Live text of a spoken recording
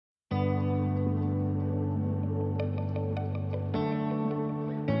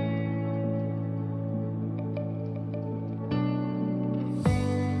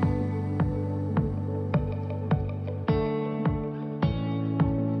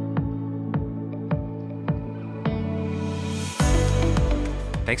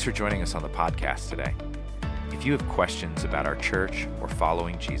Thanks for joining us on the podcast today. If you have questions about our church or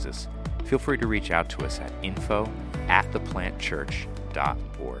following Jesus, feel free to reach out to us at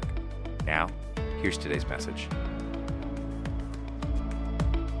info@theplantchurch.org. Now, here's today's message.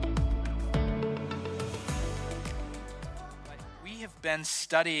 We have been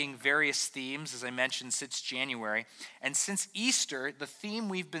studying various themes, as I mentioned, since January. And since Easter, the theme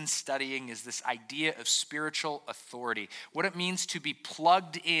we've been studying is this idea of spiritual authority, what it means to be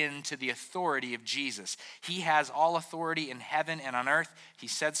plugged into the authority of Jesus. He has all authority in heaven and on earth. He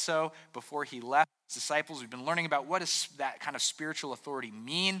said so before he left his disciples. We've been learning about what does that kind of spiritual authority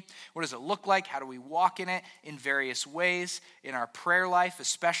mean? What does it look like? How do we walk in it in various ways? In our prayer life,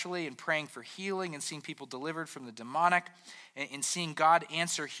 especially in praying for healing and seeing people delivered from the demonic, in seeing God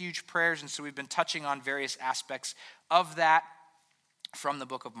answer huge prayers. And so we've been touching on various aspects of that from the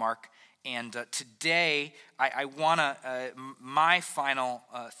book of Mark. And today, I want to, my final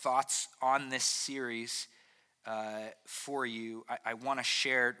thoughts on this series for you. I want to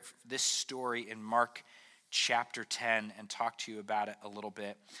share this story in Mark chapter 10 and talk to you about it a little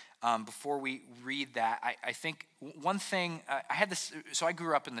bit. Before we read that, I think one thing, I had this, so I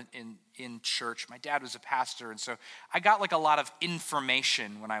grew up in church. My dad was a pastor, and so I got like a lot of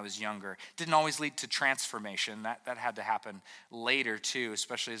information when I was younger. Didn't always lead to transformation. That had to happen later too,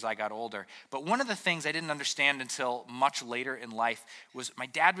 especially as I got older. But one of the things I didn't understand until much later in life was my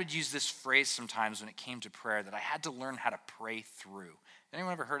dad would use this phrase sometimes when it came to prayer, that I had to learn how to pray through.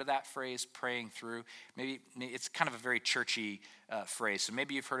 Anyone ever heard of that phrase, praying through? Maybe it's kind of a very churchy phrase, so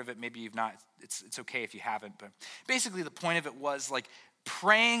maybe you've heard of it, maybe you've not. It's okay if you haven't, but basically the point of it was like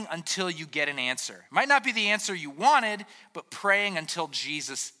praying until you get an answer. It might not be the answer you wanted, but praying until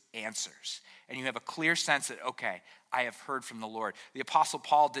Jesus answers. And you have a clear sense that, okay, I have heard from the Lord. The Apostle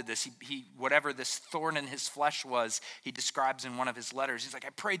Paul did this. He whatever this thorn in his flesh was, he describes in one of his letters. He's like, I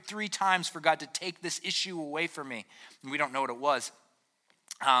prayed 3 times for God to take this issue away from me. And we don't know what it was.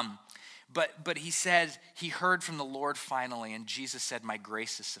 But he said he heard from the Lord finally, and Jesus said, my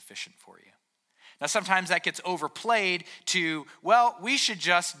grace is sufficient for you. Now, sometimes that gets overplayed to, well, we should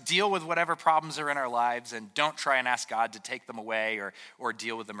just deal with whatever problems are in our lives and don't try and ask God to take them away or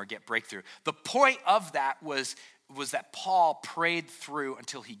deal with them or get breakthrough. The point of that was that Paul prayed through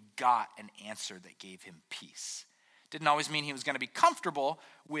until he got an answer that gave him peace. Didn't always mean he was going to be comfortable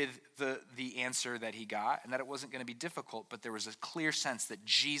with the answer that he got and that it wasn't going to be difficult, but there was a clear sense that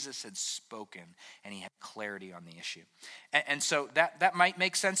Jesus had spoken and he had clarity on the issue. And so that might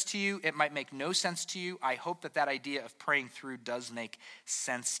make sense to you. It might make no sense to you. I hope that idea of praying through does make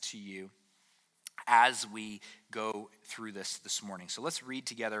sense to you as we go through this morning. So let's read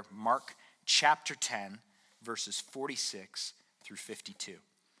together Mark chapter 10, verses 46 through 52.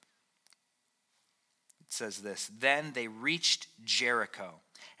 Says this, then they reached Jericho,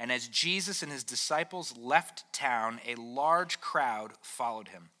 and as Jesus and his disciples left town, a large crowd followed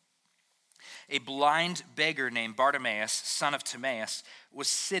him. A blind beggar named Bartimaeus, son of Timaeus, was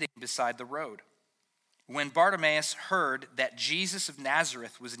sitting beside the road. When Bartimaeus heard that Jesus of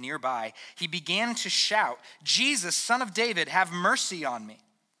Nazareth was nearby, he began to shout, Jesus, son of David, have mercy on me.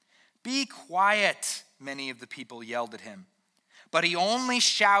 Be quiet, many of the people yelled at him. But he only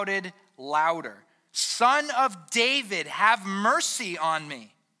shouted louder, Son of David, have mercy on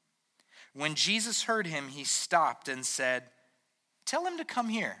me. When Jesus heard him, he stopped and said, tell him to come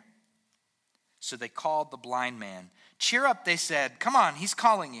here. So they called the blind man. Cheer up, they said. Come on, he's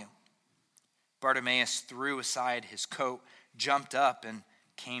calling you. Bartimaeus threw aside his coat, jumped up, and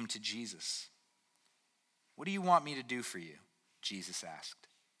came to Jesus. What do you want me to do for you? Jesus asked.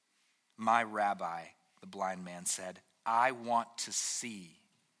 My rabbi, the blind man said, I want to see.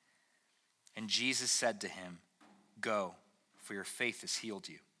 And Jesus said to him, go, for your faith has healed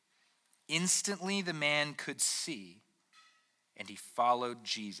you. Instantly the man could see, and he followed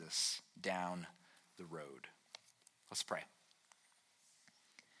Jesus down the road. Let's pray.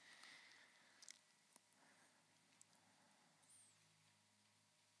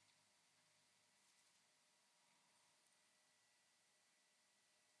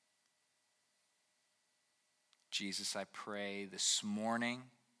 Jesus, I pray this morning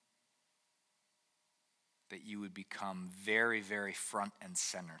that you would become very, very front and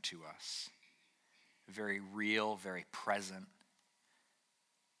center to us, very real, very present,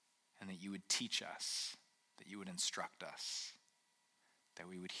 and that you would teach us, that you would instruct us, that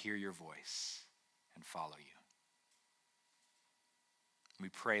we would hear your voice and follow you. We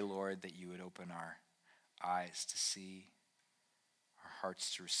pray, Lord, that you would open our eyes to see, our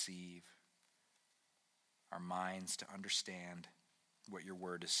hearts to receive, our minds to understand what your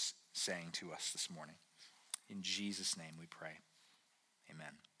word is saying to us this morning. In Jesus' name we pray.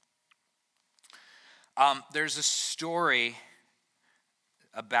 Amen. There's a story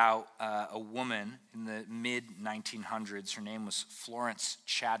about a woman in the mid-1900s. Her name was Florence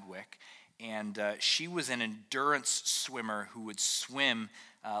Chadwick, and she was an endurance swimmer who would swim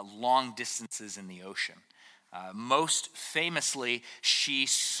long distances in the ocean. Most famously, she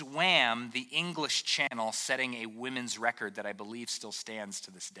swam the English Channel, setting a women's record that I believe still stands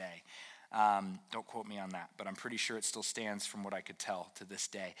to this day. Don't quote me on that, but I'm pretty sure it still stands from what I could tell to this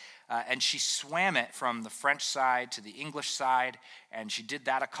day. And she swam it from the French side to the English side, and she did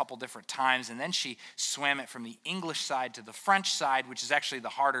that a couple different times. And then she swam it from the English side to the French side, which is actually the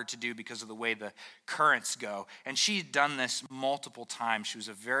harder to do because of the way the currents go. And she had done this multiple times. She was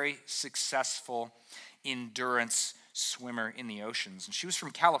a very successful endurance swimmer in the oceans. And she was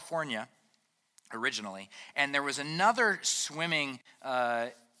from California originally. And there was another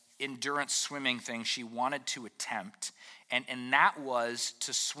endurance swimming thing she wanted to attempt, and that was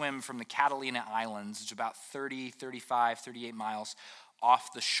to swim from the Catalina Islands, which is about 30, 35, 38 miles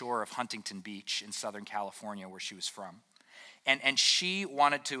off the shore of Huntington Beach in Southern California, where she was from. And she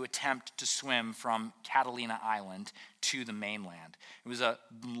wanted to attempt to swim from Catalina Island to the mainland. It was a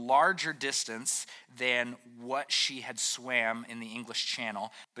larger distance than what she had swam in the English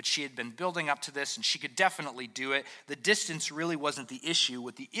Channel, but she had been building up to this, and she could definitely do it. The distance really wasn't the issue.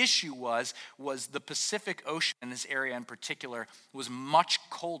 What the issue was the Pacific Ocean in this area in particular was much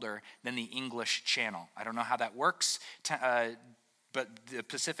colder than the English Channel. I don't know how that works, but the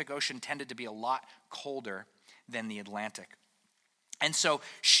Pacific Ocean tended to be a lot colder than the Atlantic. And so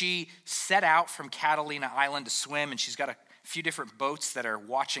she set out from Catalina Island to swim, and she's got a few different boats that are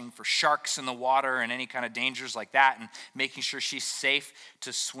watching for sharks in the water and any kind of dangers like that, and making sure she's safe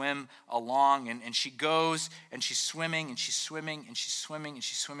to swim along. And she goes, and she's swimming, and she's swimming, and she's swimming, and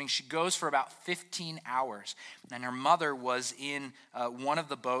she's swimming. She goes for about 15 hours, and her mother was in one of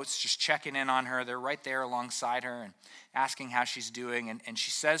the boats just checking in on her. They're right there alongside her and asking how she's doing, and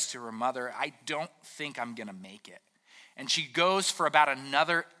she says to her mother, "I don't think I'm going to make it." And she goes for about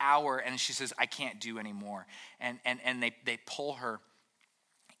another hour, and she says, "I can't do anymore." And they pull her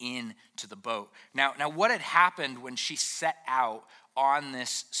into the boat. Now, what had happened when she set out on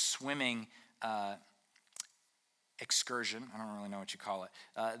this swimming excursion? I don't really know what you call it.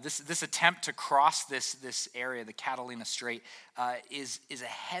 This attempt to cross this area, the Catalina Strait, is a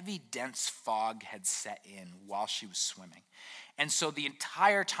heavy, dense fog had set in while she was swimming. And so the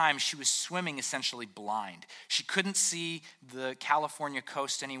entire time she was swimming essentially blind. She couldn't see the California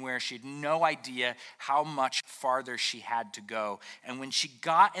coast anywhere. She had no idea how much farther she had to go. And when she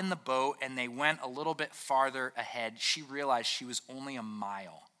got in the boat and they went a little bit farther ahead, she realized she was only a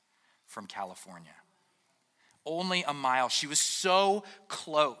mile from California. Only a mile. She was so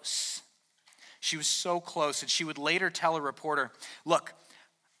close. She was so close. And she would later tell a reporter, "Look,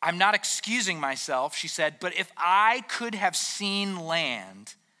 I'm not excusing myself," she said, "but if I could have seen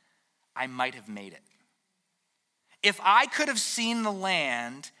land, I might have made it. If I could have seen the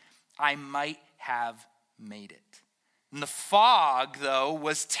land, I might have made it." And the fog, though,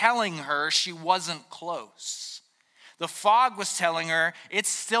 was telling her she wasn't close. The fog was telling her it's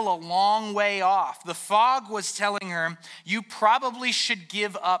still a long way off. The fog was telling her you probably should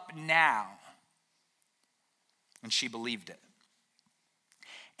give up now. And she believed it.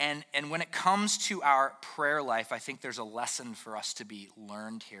 And when it comes to our prayer life, I think there's a lesson for us to be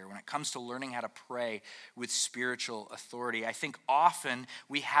learned here. When it comes to learning how to pray with spiritual authority, I think often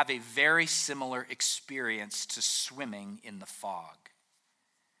we have a very similar experience to swimming in the fog.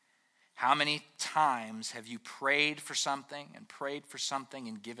 How many times have you prayed for something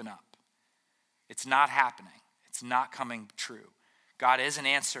and given up? It's not happening. It's not coming true. God isn't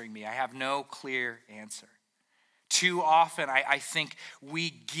answering me. I have no clear answer. Too often, I think we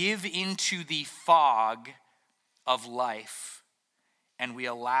give into the fog of life and we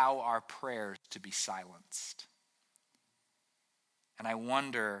allow our prayers to be silenced. And I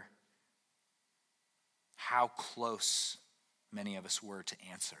wonder how close many of us were to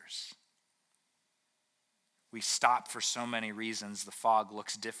answers. We stop for so many reasons. The fog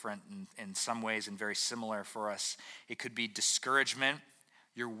looks different in some ways and very similar for us. It could be discouragement.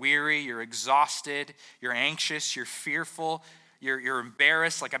 You're weary, you're exhausted, you're anxious, you're fearful, you're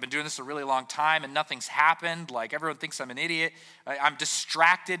embarrassed. Like, I've been doing this a really long time and nothing's happened. Like, everyone thinks I'm an idiot. I'm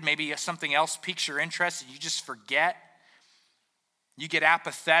distracted. Maybe something else piques your interest and you just forget. You get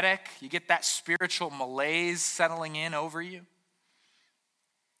apathetic. You get that spiritual malaise settling in over you.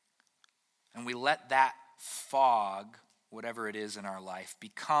 And we let that fog, whatever it is in our life,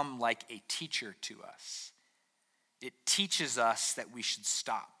 become like a teacher to us. It teaches us that we should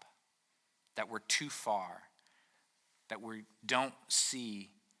stop, that we're too far, that we don't see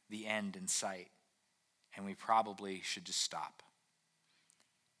the end in sight, and we probably should just stop.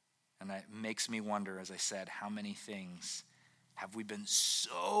 And that makes me wonder, as I said, how many things have we been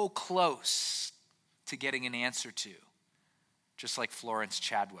so close to getting an answer to, just like Florence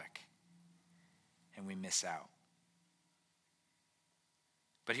Chadwick, and we miss out.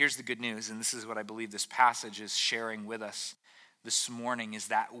 But here's the good news, and this is what I believe this passage is sharing with us this morning, is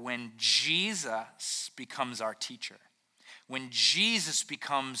that when Jesus becomes our teacher, when Jesus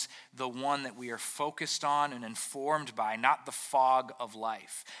becomes the one that we are focused on and informed by, not the fog of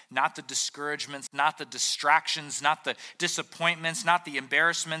life, not the discouragements, not the distractions, not the disappointments, not the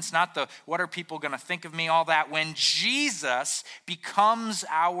embarrassments, not the what are people going to think of me, all that. When Jesus becomes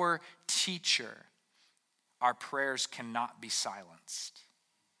our teacher, our prayers cannot be silenced.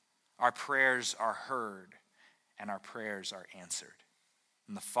 Our prayers are heard and our prayers are answered.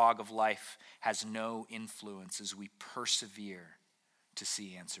 And the fog of life has no influence as we persevere to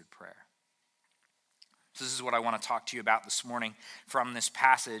see answered prayer. So this is what I want to talk to you about this morning from this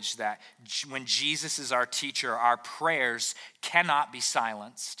passage, that when Jesus is our teacher, our prayers cannot be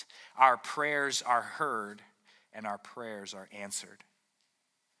silenced. Our prayers are heard and our prayers are answered.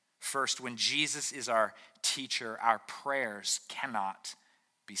 First, when Jesus is our teacher, our prayers cannot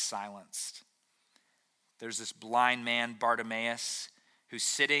be silenced. There's this blind man, Bartimaeus, who's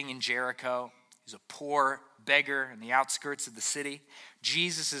sitting in Jericho. He's a poor beggar in the outskirts of the city.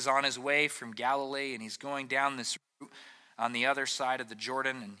 Jesus is on his way from Galilee, and he's going down this route on the other side of the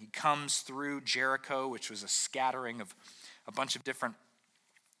Jordan, and he comes through Jericho, which was a scattering of a bunch of different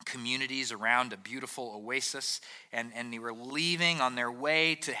communities around a beautiful oasis, and they were leaving on their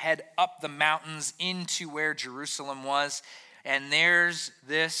way to head up the mountains into where Jerusalem was, and there's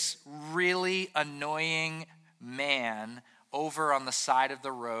this really annoying man over on the side of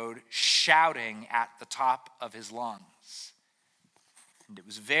the road shouting at the top of his lungs. And it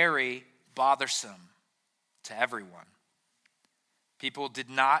was very bothersome to everyone. People did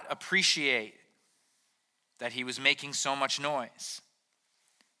not appreciate that he was making so much noise.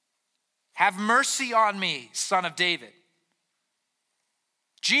 Have mercy on me, Son of David.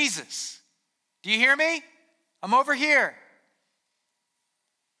 Jesus, do you hear me? I'm over here.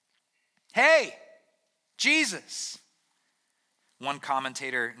 Hey, Jesus. One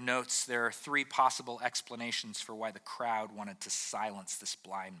commentator notes there are 3 possible explanations for why the crowd wanted to silence this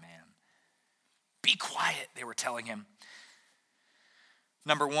blind man. Be quiet, they were telling him.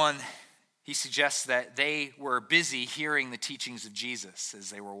 Number 1, he suggests that they were busy hearing the teachings of Jesus as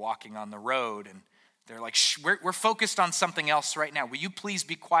they were walking on the road, and they're like, we're focused on something else right now. Will you please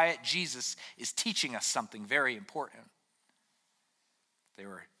be quiet? Jesus is teaching us something very important. They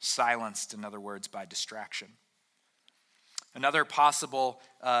were silenced, in other words, by distraction. Another possible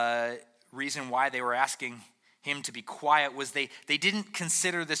reason why they were asking him to be quiet was they didn't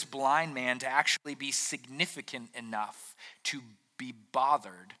consider this blind man to actually be significant enough to be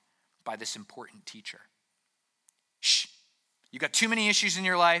bothered by this important teacher. Shh, you got too many issues in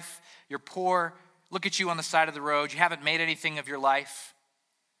your life. You're poor. Look at you on the side of the road. You haven't made anything of your life.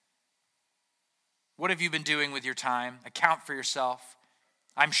 What have you been doing with your time? Account for yourself.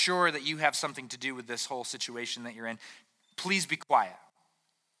 I'm sure that you have something to do with this whole situation that you're in. Please be quiet.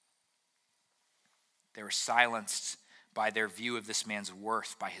 They were silenced by their view of this man's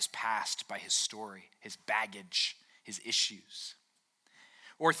worth, by his past, by his story, his baggage, his issues.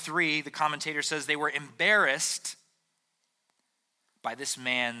 Or 3, the commentator says they were embarrassed by this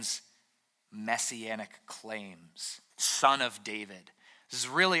man's messianic claims, Son of David. This is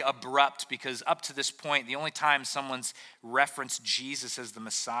really abrupt because up to this point, the only time someone's referenced Jesus as the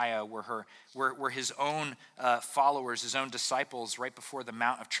Messiah were his own followers, his own disciples, right before the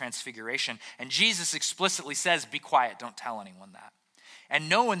Mount of Transfiguration. And Jesus explicitly says, be quiet, don't tell anyone that. And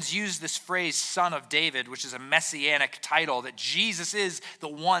no one's used this phrase, Son of David, which is a messianic title, that Jesus is the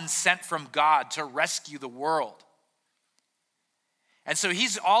one sent from God to rescue the world. And so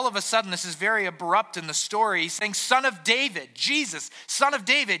he's all of a sudden, this is very abrupt in the story. He's saying, Son of David, Jesus, Son of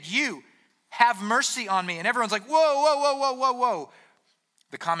David, you have mercy on me. And everyone's like, whoa.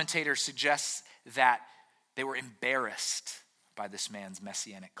 The commentator suggests that they were embarrassed by this man's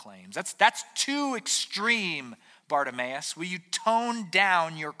messianic claims. That's too extreme, Bartimaeus. Will you tone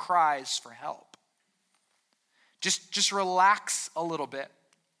down your cries for help? Just relax a little bit.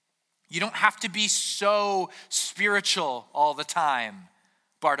 You don't have to be so spiritual all the time,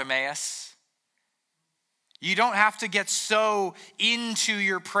 Bartimaeus. You don't have to get so into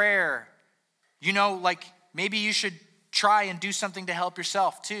your prayer. You know, like maybe you should try and do something to help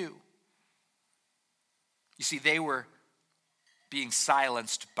yourself too. You see, they were being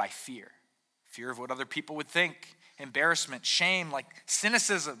silenced by fear of what other people would think embarrassment, shame, like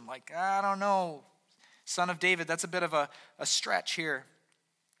cynicism, like, I don't know, son of David, that's a bit of a stretch here.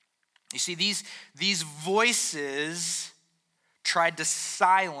 You see, these voices tried to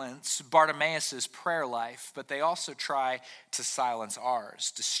silence Bartimaeus' prayer life, but they also try to silence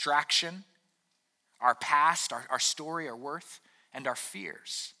ours. Distraction, our past, our story, our worth, and our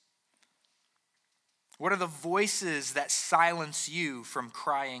fears. What are the voices that silence you from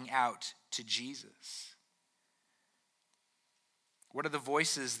crying out to Jesus? What are the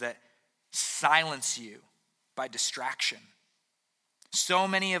voices that silence you by distraction? So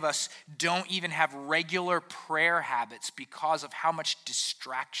many of us don't even have regular prayer habits because of how much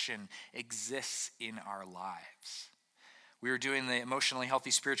distraction exists in our lives. We were doing the Emotionally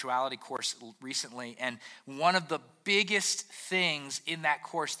Healthy Spirituality course recently, and one of the biggest things in that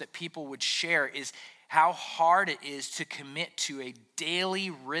course that people would share is how hard it is to commit to a daily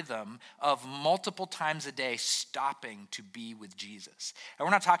rhythm of multiple times a day stopping to be with Jesus. And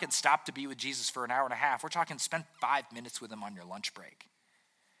we're not talking stop to be with Jesus for an hour and a half. We're talking spend 5 minutes with him on your lunch break.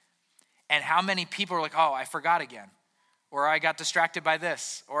 And how many people are like, oh, I forgot again, or I got distracted by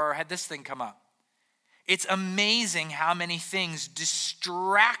this, or I had this thing come up. It's amazing how many things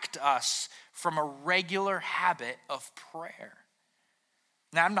distract us from a regular habit of prayer.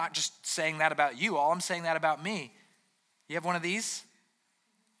 Now, I'm not just saying that about you all, I'm saying that about me. You have one of these?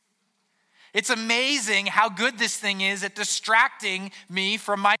 It's amazing how good this thing is at distracting me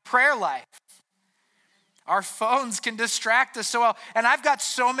from my prayer life. Our phones can distract us so well. And I've got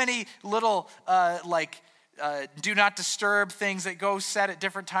so many little do not disturb things that go set at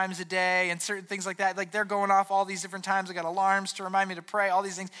different times a day and certain things like that. Like they're going off all these different times. I got alarms to remind me to pray, all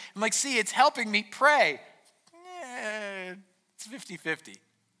these things. I'm like, see, it's helping me pray. It's 50-50.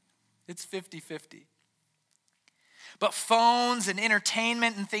 It's 50-50. But phones and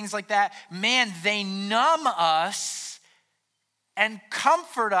entertainment and things like that, man, they numb us and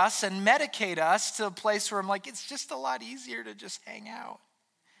comfort us and medicate us to a place where I'm like, it's just a lot easier to just hang out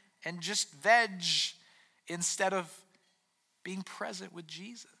and just veg instead of being present with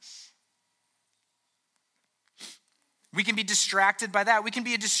Jesus. We can be distracted by that. We can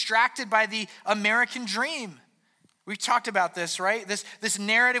be distracted by the American dream. We've talked about this, right? This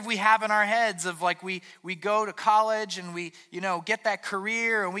narrative we have in our heads of like we go to college and we, get that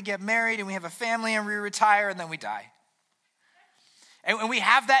career and we get married and we have a family and we retire and then we die. And we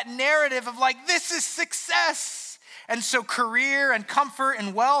have that narrative of like, this is success. And so career and comfort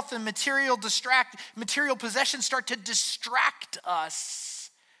and wealth and material possessions start to distract us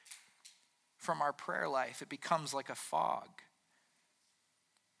from our prayer life. It becomes like a fog.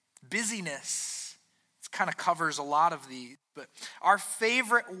 Busyness, it kind of covers a lot of these. But our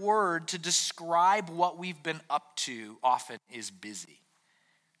favorite word to describe what we've been up to often is busy.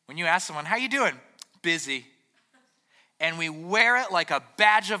 When you ask someone, how you doing? Busy. And we wear it like a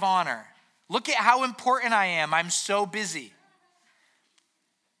badge of honor. Look at how important I am. I'm so busy.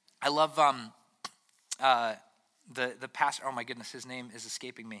 I love the pastor. Oh my goodness, his name is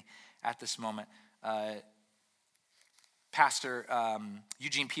escaping me at this moment. Pastor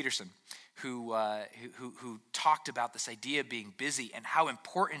Eugene Peterson, who talked about this idea of being busy and how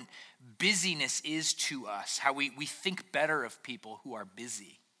important busyness is to us. How we think better of people who are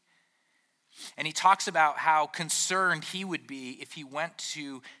busy. And he talks about how concerned he would be if he went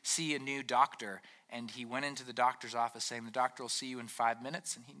to see a new doctor and he went into the doctor's office saying, the doctor will see you in 5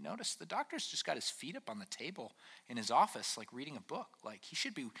 minutes. And he noticed the doctor's just got his feet up on the table in his office, like reading a book. Like he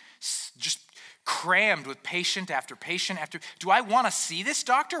should be just crammed with patient after patient after. Do I want to see this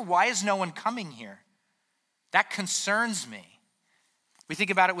doctor? Why is no one coming here? That concerns me. We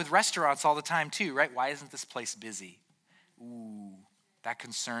think about it with restaurants all the time too, right? Why isn't this place busy? Ooh, that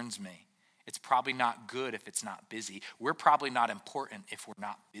concerns me. It's probably not good if it's not busy. We're probably not important if we're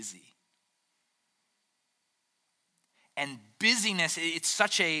not busy. And busyness, it's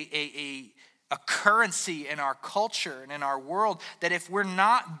such a currency in our culture and in our world that if we're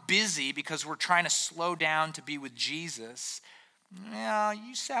not busy because we're trying to slow down to be with Jesus,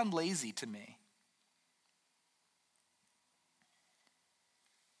 you sound lazy to me.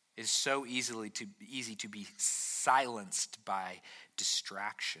 It is so easy to be silenced by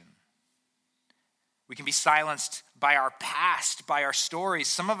distraction. We can be silenced by our past, by our stories.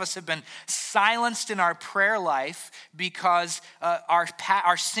 Some of us have been silenced in our prayer life because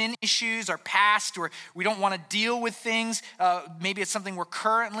our sin issues, our past, or we don't want to deal with things. Maybe it's something we're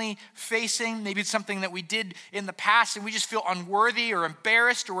currently facing. Maybe it's something that we did in the past and we just feel unworthy or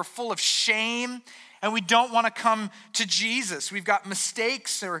embarrassed or we're full of shame and we don't want to come to Jesus. We've got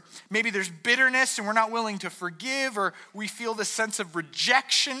mistakes, or maybe there's bitterness and we're not willing to forgive, or we feel this sense of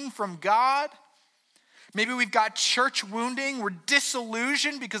rejection from God. Maybe we've got church wounding. We're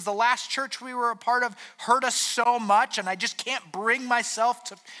disillusioned because the last church we were a part of hurt us so much, and I just can't bring myself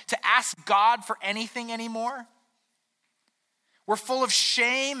to ask God for anything anymore. We're full of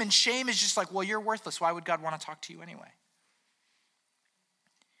shame, and shame is just like, well, you're worthless. Why would God want to talk to you anyway?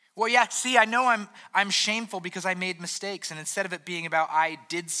 Well, yeah, see, I know I'm shameful because I made mistakes, and instead of it being about I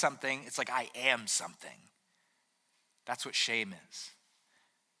did something, it's like I am something. That's what shame is.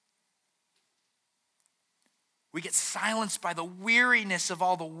 We get silenced by the weariness of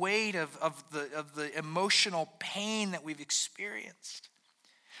all the weight of the emotional pain that we've experienced.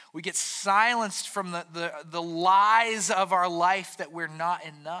 We get silenced from the lies of our life that we're not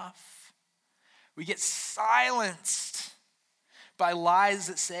enough. We get silenced by lies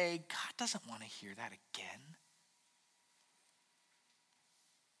that say, God doesn't want to hear that again.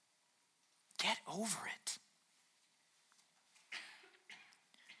 Get over it.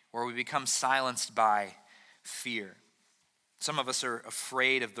 Or we become silenced by fear. Some of us are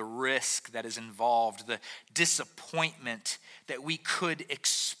afraid of the risk that is involved, the disappointment that we could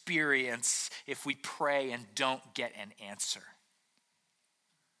experience if we pray and don't get an answer.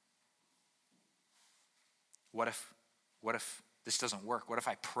 What if this doesn't work? What if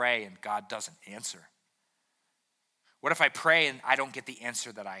I pray and God doesn't answer? What if I pray and I don't get the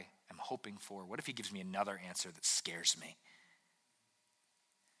answer that I am hoping for? What if he gives me another answer that scares me?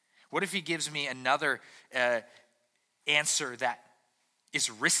 What if he gives me another answer that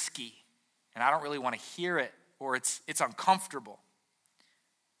is risky and I don't really want to hear it, or it's uncomfortable?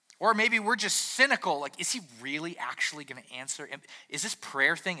 Or maybe we're just cynical, like, is he really actually going to answer? Is this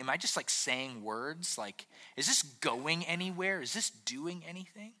prayer thing, am I just like saying words? Like, is this going anywhere? Is this doing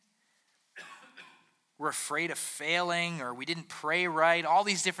anything? We're afraid of failing, or we didn't pray right, all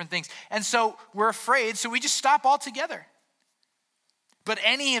these different things. And so we're afraid, so we just stop altogether. But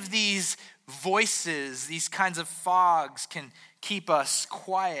any of these voices, these kinds of fogs can keep us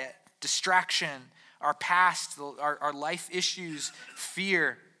quiet, distraction, our past, our life issues,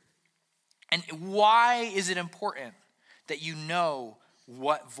 fear. And why is it important that you know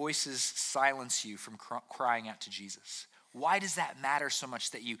what voices silence you from crying out to Jesus? Why does that matter so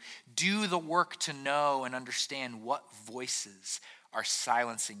much that you do the work to know and understand what voices are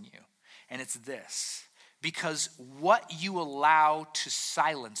silencing you? And it's this: because what you allow to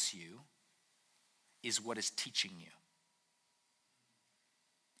silence you is what is teaching you.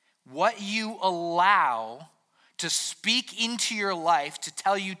 What you allow to speak into your life to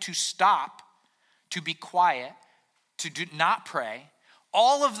tell you to stop, to be quiet, to not pray,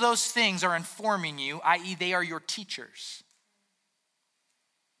 all of those things are informing you, i.e. they are your teachers.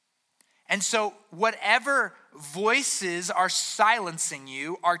 And so whatever voices are silencing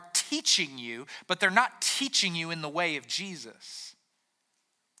you are teaching you, but they're not teaching you in the way of Jesus.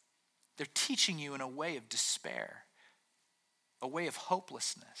 They're teaching you in a way of despair, a way of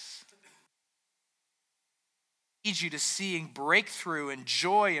hopelessness. It leads you to seeing breakthrough and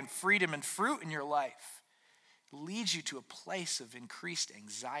joy and freedom and fruit in your life. It leads you to a place of increased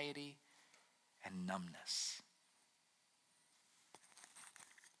anxiety and numbness.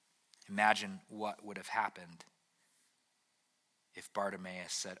 Imagine what would have happened if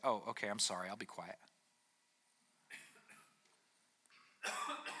Bartimaeus said, "Oh, okay, I'm sorry, I'll be quiet."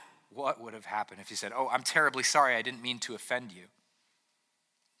 What would have happened if he said, "Oh, I'm terribly sorry, I didn't mean to offend you.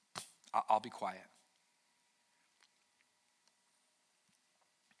 I'll be quiet."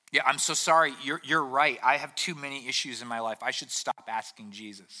 "Yeah, I'm so sorry, you're right. I have too many issues in my life. I should stop asking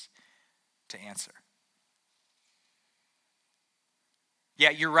Jesus to answer." "Yeah,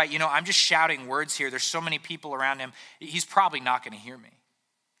 you're right. I'm just shouting words here. There's so many people around him. He's probably not going to hear me."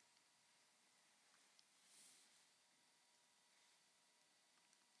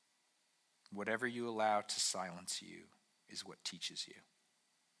 Whatever you allow to silence you is what teaches you.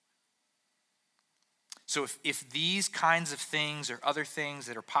 So if these kinds of things or other things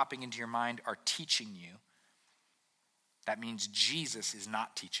that are popping into your mind are teaching you, that means Jesus is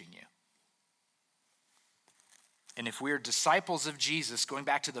not teaching you. And if we're disciples of Jesus, going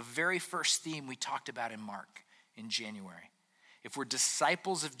back to the very first theme we talked about in Mark in January, if we're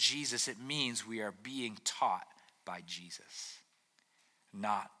disciples of Jesus, it means we are being taught by Jesus,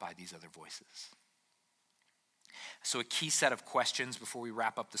 not by these other voices. So a key set of questions before we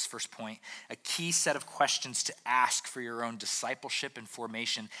wrap up this first point, a key set of questions to ask for your own discipleship and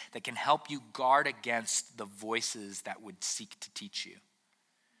formation that can help you guard against the voices that would seek to teach you.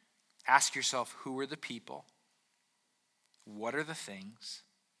 Ask yourself, who are the people? What are the things?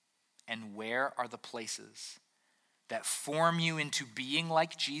 And where are the places that form you into being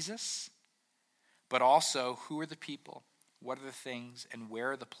like Jesus? But also, who are the people? What are the things and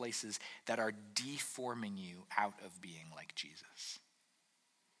where are the places that are deforming you out of being like Jesus?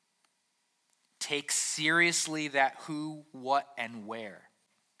 Take seriously that who, what, and where.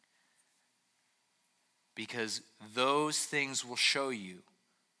 Because those things will show you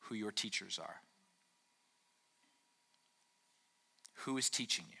who your teachers are. Who is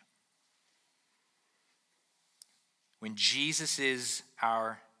teaching you? When Jesus is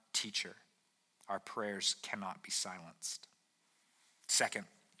our teacher, our prayers cannot be silenced. Second,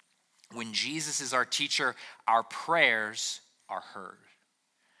 when Jesus is our teacher, our prayers are heard.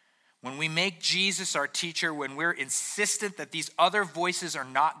 When we make Jesus our teacher, when we're insistent that these other voices are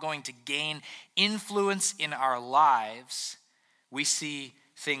not going to gain influence in our lives, we see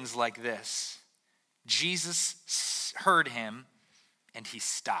things like this. Jesus heard him and he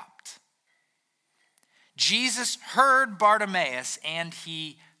stopped. Jesus heard Bartimaeus and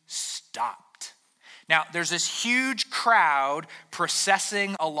he stopped. Now, there's this huge crowd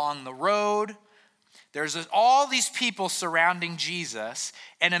processing along the road. There's all these people surrounding Jesus,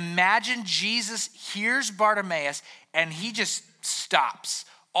 and imagine Jesus hears Bartimaeus and he just stops.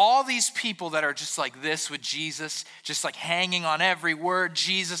 All these people that are just like this with Jesus, just like hanging on every word.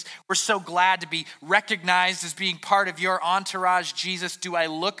 Jesus, we're so glad to be recognized as being part of your entourage. Jesus, do I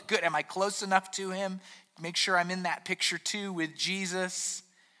look good? Am I close enough to him? Make sure I'm in that picture too with Jesus.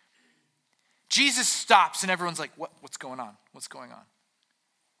 Jesus stops and everyone's like, what's going on? What's going on?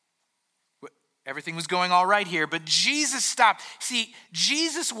 Everything was going all right here, but Jesus stopped. See,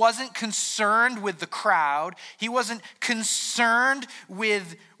 Jesus wasn't concerned with the crowd. He wasn't concerned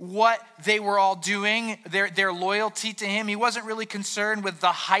with what they were all doing, their loyalty to him. He wasn't really concerned with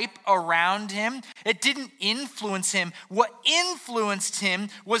the hype around him. It didn't influence him. What influenced him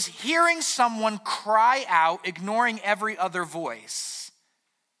was hearing someone cry out, ignoring every other voice.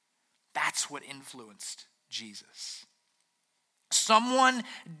 That's what influenced Jesus. Someone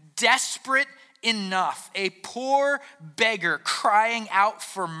desperate enough, a poor beggar crying out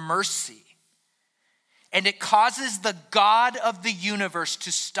for mercy. And it causes the God of the universe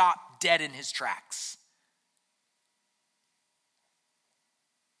to stop dead in his tracks.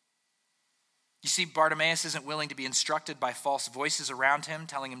 You see, Bartimaeus isn't willing to be instructed by false voices around him,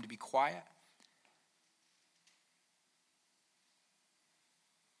 telling him to be quiet.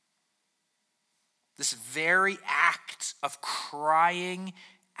 This very act of crying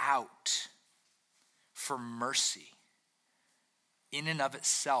out for mercy in and of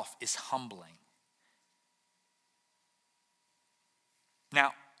itself is humbling.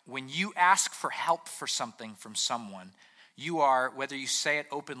 Now, when you ask for help for something from someone, you are, whether you say it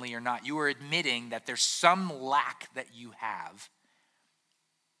openly or not, you are admitting that there's some lack that you have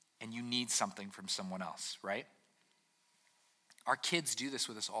and you need something from someone else, right? Our kids do this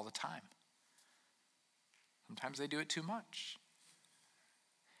with us all the time. Sometimes they do it too much.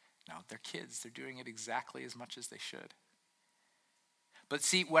 No, they're kids. They're doing it exactly as much as they should. But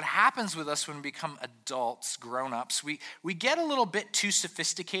see, what happens with us when we become adults, grown-ups, we get a little bit too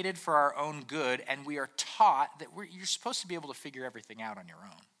sophisticated for our own good, and we are taught that you're supposed to be able to figure everything out on your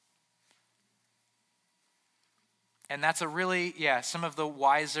own. And that's some of the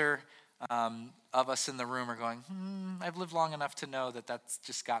wiser of us in the room are going, I've lived long enough to know that that's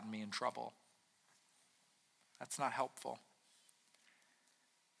just gotten me in trouble. That's not helpful.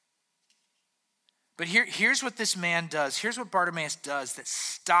 But here's what this man does. Here's what Bartimaeus does that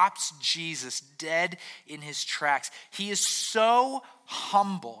stops Jesus dead in his tracks. He is so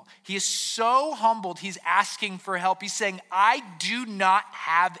humble. He is so humbled. He's asking for help. He's saying, I do not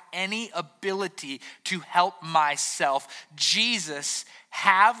have any ability to help myself. Jesus,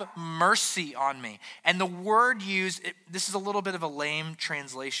 have mercy on me. And the word used, this is a little bit of a lame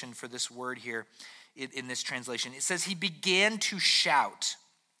translation for this word here in this translation. It says he began to shout.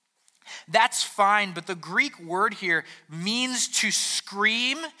 That's fine, but the Greek word here means to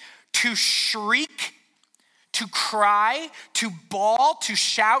scream, to shriek, to cry, to bawl, to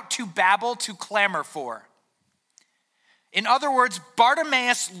shout, to babble, to clamor for. In other words,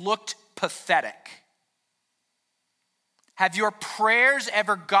 Bartimaeus looked pathetic. Have your prayers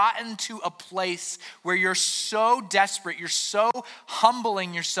ever gotten to a place where you're so desperate, you're so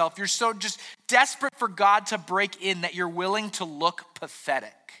humbling yourself, you're so just desperate for God to break in that you're willing to look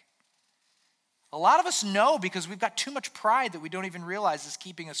pathetic? A lot of us know because we've got too much pride that we don't even realize is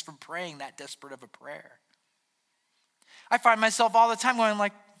keeping us from praying that desperate of a prayer. I find myself all the time going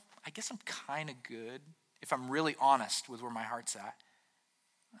like, I guess I'm kind of good if I'm really honest with where my heart's at.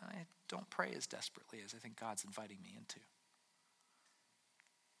 I don't pray as desperately as I think God's inviting me into.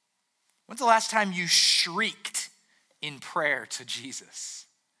 When's the last time you shrieked in prayer to Jesus?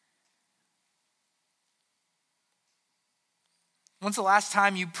 When's the last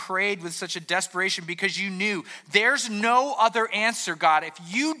time you prayed with such a desperation because you knew there's no other answer, God? If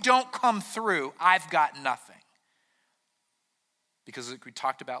you don't come through, I've got nothing. Because like we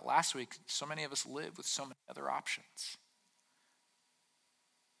talked about last week, so many of us live with so many other options.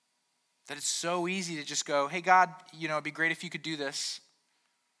 That it's so easy to just go, hey, God, it'd be great if you could do this.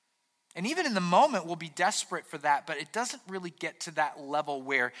 And even in the moment, we'll be desperate for that, but it doesn't really get to that level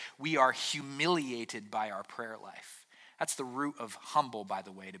where we are humiliated by our prayer life. That's the root of humble, by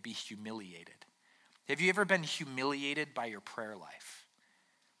the way, to be humiliated. Have you ever been humiliated by your prayer life?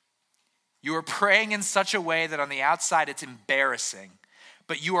 You are praying in such a way that on the outside it's embarrassing,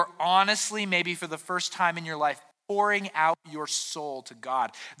 but you are honestly, maybe for the first time in your life, pouring out your soul to God.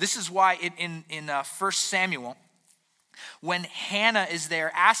 This is why in 1 Samuel, when Hannah is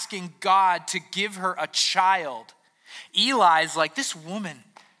there asking God to give her a child, Eli's like, this woman,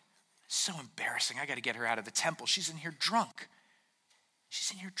 so embarrassing. I got to get her out of the temple. She's in here drunk.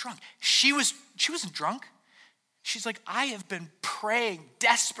 She wasn't drunk. She's like, I have been praying,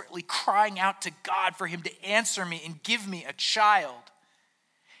 desperately crying out to God for him to answer me and give me a child.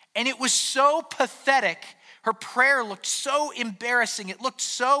 And it was so pathetic. Her prayer looked so embarrassing. It looked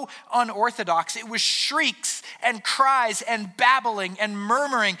so unorthodox. It was shrieks and cries and babbling and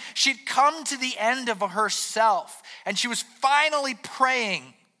murmuring. She'd come to the end of herself, and she was finally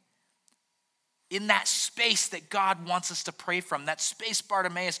praying in that space that God wants us to pray from, that space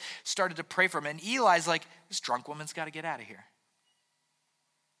Bartimaeus started to pray from. And Eli's like, this drunk woman's got to get out of here.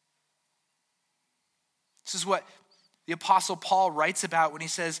 This is what the Apostle Paul writes about when he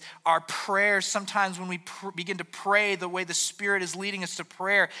says our prayers, sometimes when we begin to pray the way the Spirit is leading us to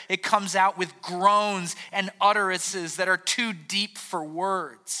prayer, it comes out with groans and utterances that are too deep for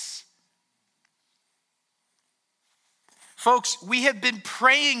words. Folks, we have been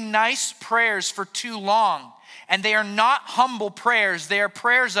praying nice prayers for too long, and they are not humble prayers. They are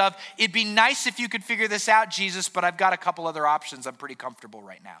prayers of, it'd be nice if you could figure this out, Jesus, but I've got a couple other options. I'm pretty comfortable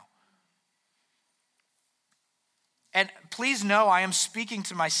right now. And please know, I am speaking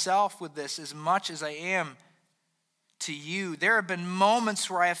to myself with this as much as I am to you. There have been moments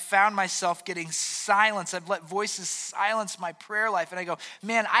where I have found myself getting silence. I've let voices silence my prayer life, and I go,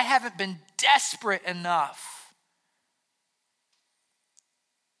 man, I haven't been desperate enough.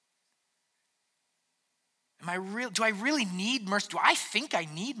 Do I really need mercy? Do I think I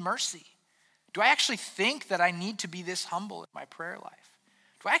need mercy? Do I actually think that I need to be this humble in my prayer life?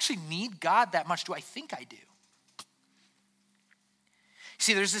 Do I actually need God that much? Do I think I do?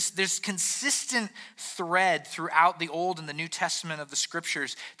 See, there's consistent thread throughout the Old and the New Testament of the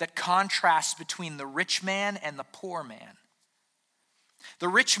Scriptures that contrasts between the rich man and the poor man. The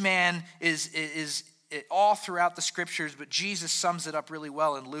rich man is all throughout the Scriptures, but Jesus sums it up really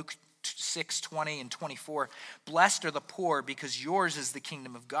well in Luke 6:20 and 24. Blessed are the poor, because yours is the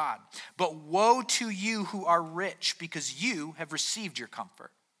kingdom of God. But woe to you who are rich, because you have received your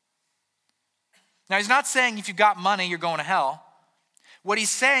comfort. Now, he's not saying if you've got money, you're going to hell. What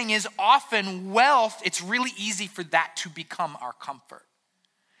he's saying is often wealth, it's really easy for that to become our comfort.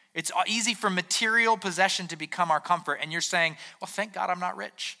 It's easy for material possession to become our comfort. And you're saying, well, thank God I'm not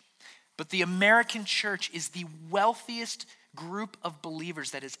rich. But the American church is the wealthiest group of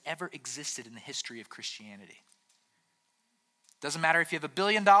believers that has ever existed in the history of Christianity. Doesn't matter if you have $1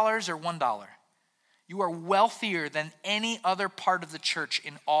 billion or $1. You are wealthier than any other part of the church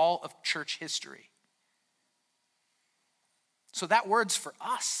in all of church history. So that word's for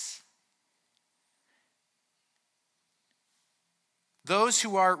us. Those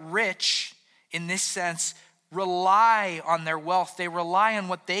who are rich in this sense rely on their wealth. They rely on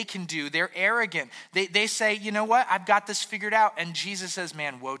what they can do. They're arrogant. They say, you know what? I've got this figured out. And Jesus says,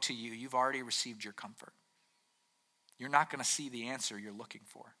 man, woe to you. You've already received your comfort. You're not going to see the answer you're looking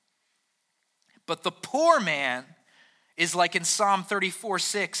for. But the poor man is like in Psalm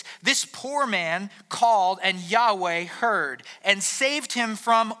 34:6. This poor man called, and Yahweh heard and saved him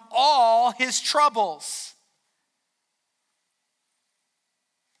from all his troubles.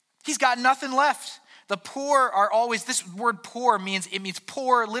 He's got nothing left. The poor are always, this word poor means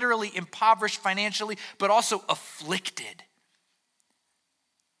poor, literally impoverished financially, but also afflicted.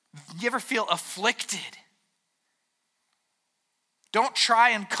 You ever feel afflicted? Don't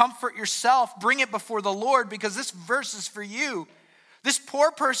try and comfort yourself. Bring it before the Lord, because this verse is for you. This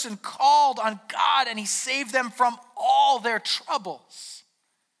poor person called on God and he saved them from all their troubles.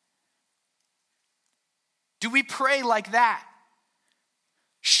 Do we pray like that?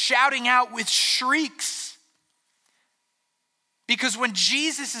 Shouting out with shrieks Because when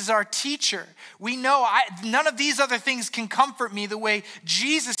Jesus is our teacher, we know none of these other things can comfort me the way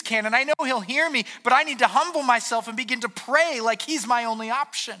Jesus can. And I know he'll hear me, but I need to humble myself and begin to pray like he's my only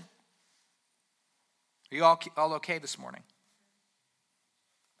option. Are you all okay this morning?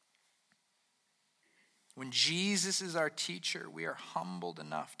 When Jesus is our teacher, we are humbled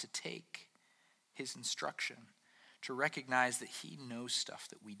enough to take his instruction, to recognize that he knows stuff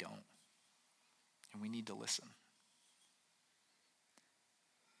that we don't, and we need to listen.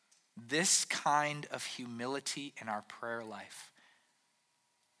 This kind of humility in our prayer life.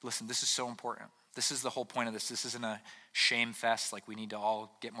 Listen, this is so important. This is the whole point of this. This isn't a shame fest, like we need to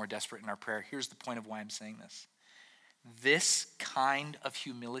all get more desperate in our prayer. Here's the point of why I'm saying this. This kind of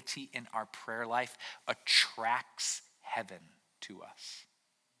humility in our prayer life attracts heaven to us.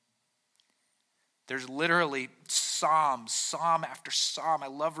 There's literally psalm after psalm. I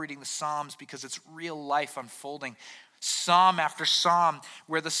love reading the Psalms because it's real life unfolding. Psalm after psalm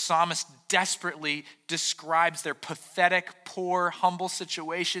where the psalmist desperately describes their pathetic, poor, humble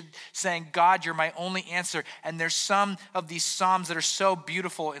situation, saying, God, you're my only answer. And there's some of these psalms that are so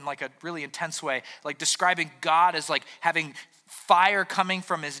beautiful in like a really intense way, like describing God as like having fire coming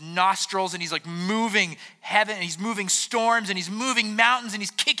from his nostrils, and he's like moving heaven, and he's moving storms, and he's moving mountains, and he's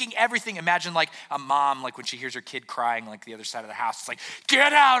kicking everything. Imagine like a mom, like when she hears her kid crying like the other side of the house, it's like,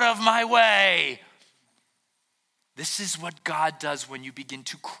 get out of my way. This is what God does when you begin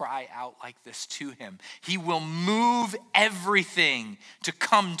to cry out like this to him. He will move everything to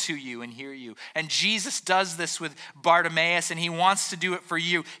come to you and hear you. And Jesus does this with Bartimaeus, and he wants to do it for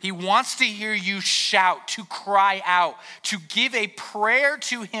you. He wants to hear you shout, to cry out, to give a prayer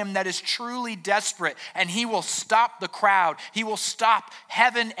to him that is truly desperate, and he will stop the crowd. He will stop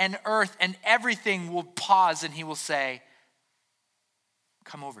heaven and earth, and everything will pause, and he will say,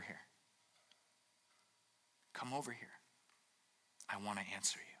 come over here. Come over here. I want to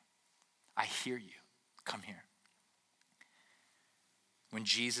answer you. I hear you. Come here. When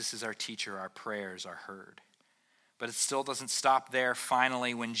Jesus is our teacher, our prayers are heard. But it still doesn't stop there.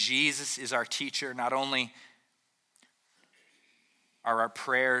 Finally, when Jesus is our teacher, not only are our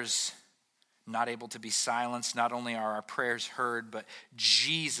prayers not able to be silenced, not only are our prayers heard, but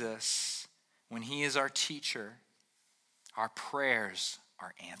Jesus, when he is our teacher, our prayers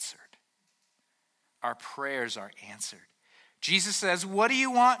are answered. Our prayers are answered. Jesus says, what do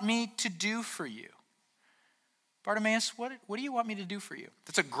you want me to do for you? Bartimaeus, what do you want me to do for you?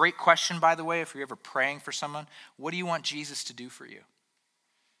 That's a great question, by the way, if you're ever praying for someone. What do you want Jesus to do for you?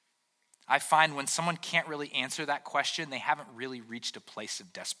 I find when someone can't really answer that question, they haven't really reached a place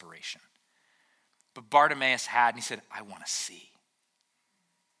of desperation. But Bartimaeus had, and he said, I want to see.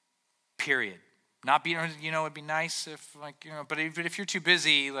 Period. Not being, it'd be nice if, but if you're too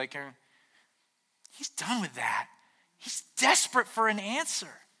busy, he's done with that. He's desperate for an answer.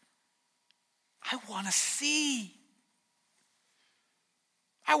 I want to see.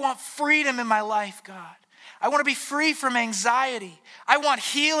 I want freedom in my life, God. I want to be free from anxiety. I want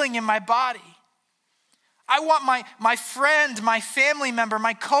healing in my body. I want my friend, my family member,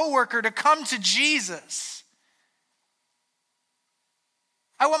 my coworker to come to Jesus.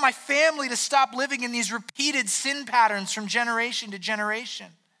 I want my family to stop living in these repeated sin patterns from generation to generation.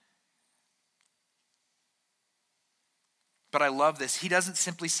 But I love this. He doesn't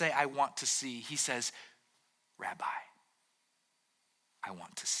simply say, I want to see. He says, Rabbi, I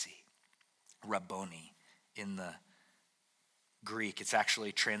want to see. Rabboni in the Greek. It's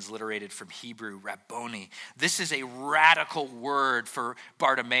actually transliterated from Hebrew, Rabboni. This is a radical word for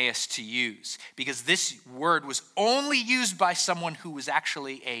Bartimaeus to use because this word was only used by someone who was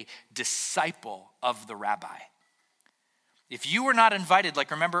actually a disciple of the rabbi. If you were not invited,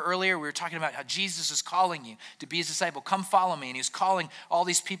 remember earlier we were talking about how Jesus is calling you to be his disciple. Come follow me. And he was calling all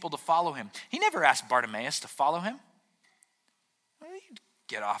these people to follow him. He never asked Bartimaeus to follow him.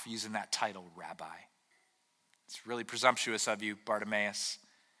 Get off using that title, rabbi. It's really presumptuous of you, Bartimaeus.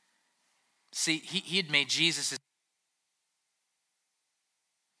 See, he had made Jesus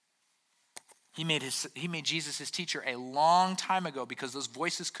He made Jesus his teacher a long time ago because those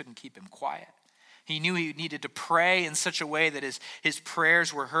voices couldn't keep him quiet. He knew he needed to pray in such a way that his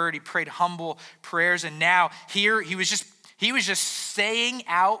prayers were heard. He prayed humble prayers, and now here he was just saying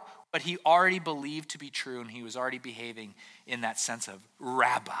out what he already believed to be true, and he was already behaving in that sense of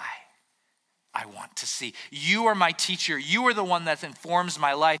rabbi. I want to see. You are my teacher. You are the one that informs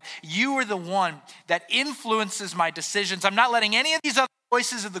my life. You are the one that influences my decisions. I'm not letting any of these other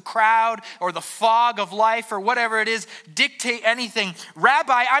voices of the crowd or the fog of life or whatever it is dictate anything.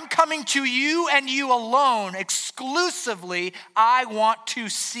 Rabbi, I'm coming to you and you alone exclusively. I want to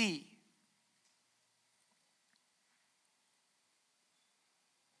see.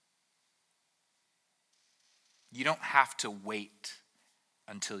 You don't have to wait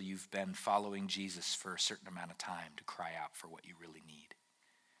until you've been following Jesus for a certain amount of time to cry out for what you really need.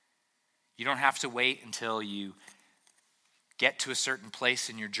 You don't have to wait until you get to a certain place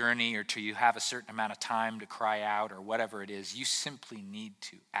in your journey or till you have a certain amount of time to cry out or whatever it is. You simply need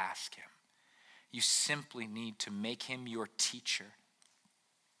to ask him. You simply need to make him your teacher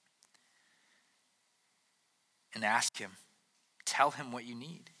and ask him. Tell him what you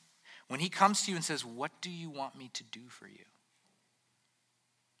need. When he comes to you and says, "What do you want me to do for you?"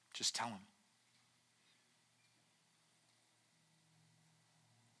 Just tell him.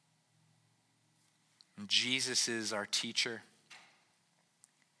 And Jesus is our teacher.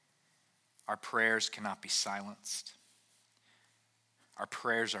 Our prayers cannot be silenced. Our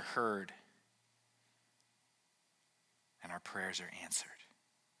prayers are heard. And our prayers are answered.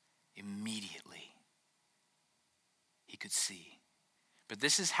 Immediately, he could see. But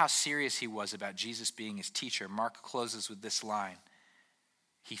this is how serious he was about Jesus being his teacher. Mark closes with this line.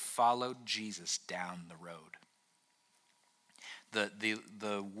 He followed Jesus down the road.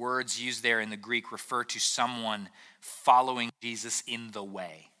 The words used there in the Greek refer to someone following Jesus in the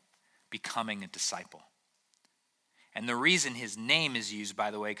way, becoming a disciple. And the reason his name is used, by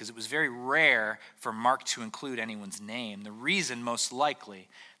the way, because it was very rare for Mark to include anyone's name. The reason, most likely,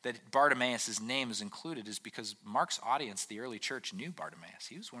 that Bartimaeus' name is included is because Mark's audience, the early church, knew Bartimaeus.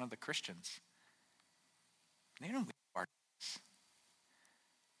 He was one of the Christians. They knew Bartimaeus.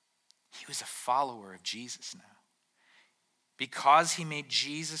 He was a follower of Jesus now. Because he made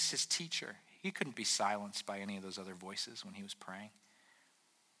Jesus his teacher, he couldn't be silenced by any of those other voices when he was praying.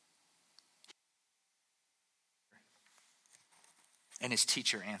 And his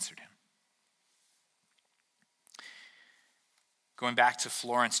teacher answered him. Going back to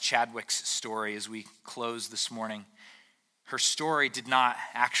Florence Chadwick's story as we close this morning, her story did not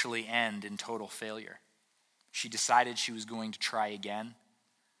actually end in total failure. She decided she was going to try again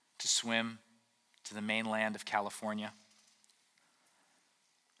to swim to the mainland of California.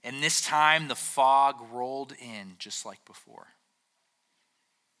 And this time the fog rolled in just like before.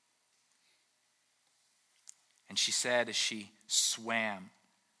 And she said as she swam,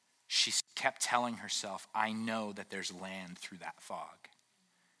 she kept telling herself, "I know that there's land through that fog.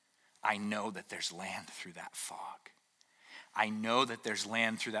 I know that there's land through that fog. I know that there's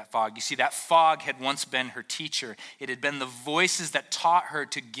land through that fog." You see, that fog had once been her teacher. It had been the voices that taught her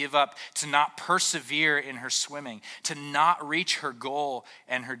to give up, to not persevere in her swimming, to not reach her goal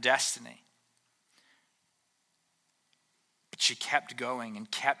and her destiny. But she kept going and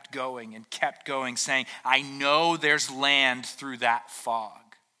kept going and kept going, saying, "I know there's land through that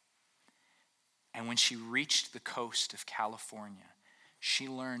fog." And when she reached the coast of California, she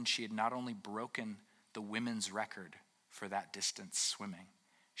learned she had not only broken the women's record for that distance swimming,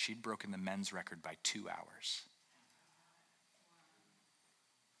 she'd broken the men's record by 2 hours.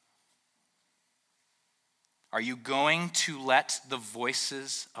 Are you going to let the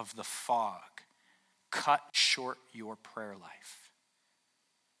voices of the fog cut short your prayer life?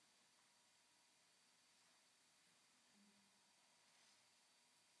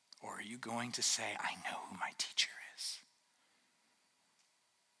 Or are you going to say, "I know who my teacher is,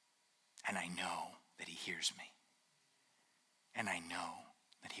 and I know that he hears me, and I know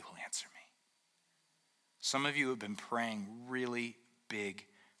that he will answer me"? Some of you have been praying really big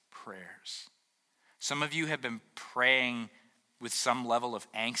prayers. Some of you have been praying with some level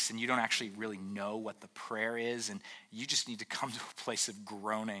of angst, and you don't actually really know what the prayer is, and you just need to come to a place of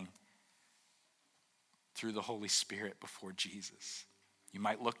groaning through the Holy Spirit before Jesus. You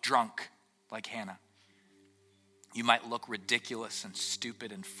might look drunk like Hannah. You might look ridiculous and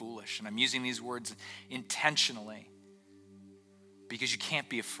stupid and foolish, and I'm using these words intentionally because you can't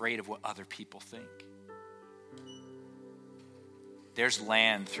be afraid of what other people think. There's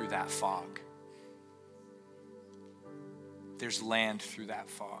land through that fog. There's land through that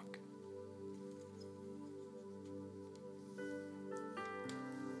fog.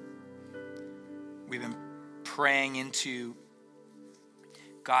 We've been praying into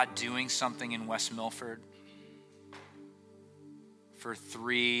God doing something in West Milford for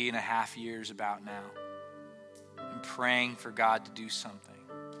 3.5 years about now. And praying for God to do something.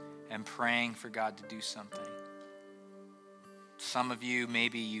 And praying for God to do something. Some of you,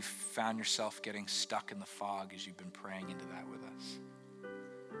 maybe you've found yourself getting stuck in the fog as you've been praying into that with us.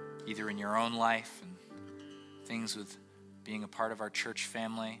 Either in your own life and things with being a part of our church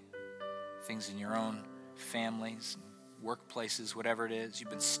family, things in your own families, workplaces, whatever it is.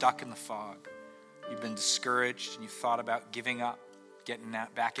 You've been stuck in the fog. You've been discouraged and you've thought about giving up, getting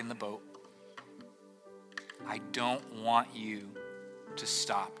back in the boat. I don't want you to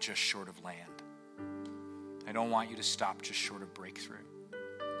stop just short of land. I I don't want you to stop just short of breakthrough.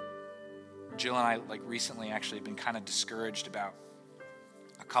 Jill and I, recently actually have been kind of discouraged about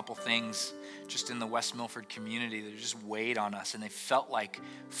a couple things just in the West Milford community that just weighed on us, and they felt like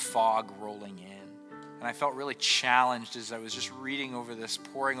fog rolling in. And I felt really challenged as I was just reading over this,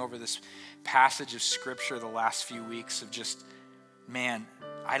 poring over this passage of scripture the last few weeks of just, man,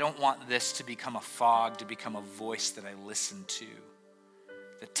 I don't want this to become a fog, to become a voice that I listen to,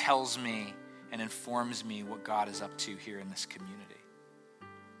 that tells me and informs me what God is up to here in this community.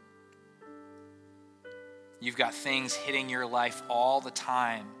 You've got things hitting your life all the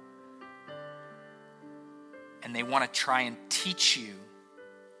time, and they want to try and teach you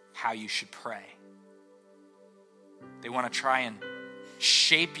how you should pray. They want to try and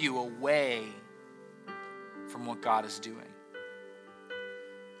shape you away from what God is doing.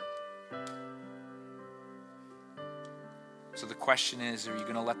 So the question is, are you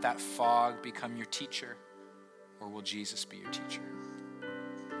going to let that fog become your teacher, or will Jesus be your teacher?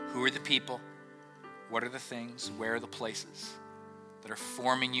 Who are the people? What are the things? Where are the places that are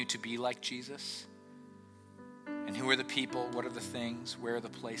forming you to be like Jesus? And who are the people? What are the things? Where are the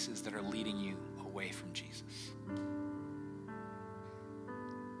places that are leading you away from Jesus?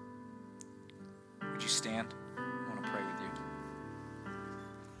 Would you stand? I want to pray with you.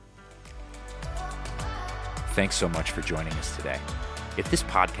 Thanks so much for joining us today. If this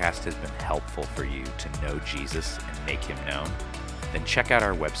podcast has been helpful for you to know Jesus and make him known, then check out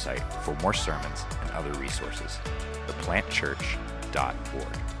our website for more sermons and other resources,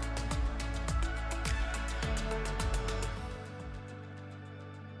 theplantchurch.org.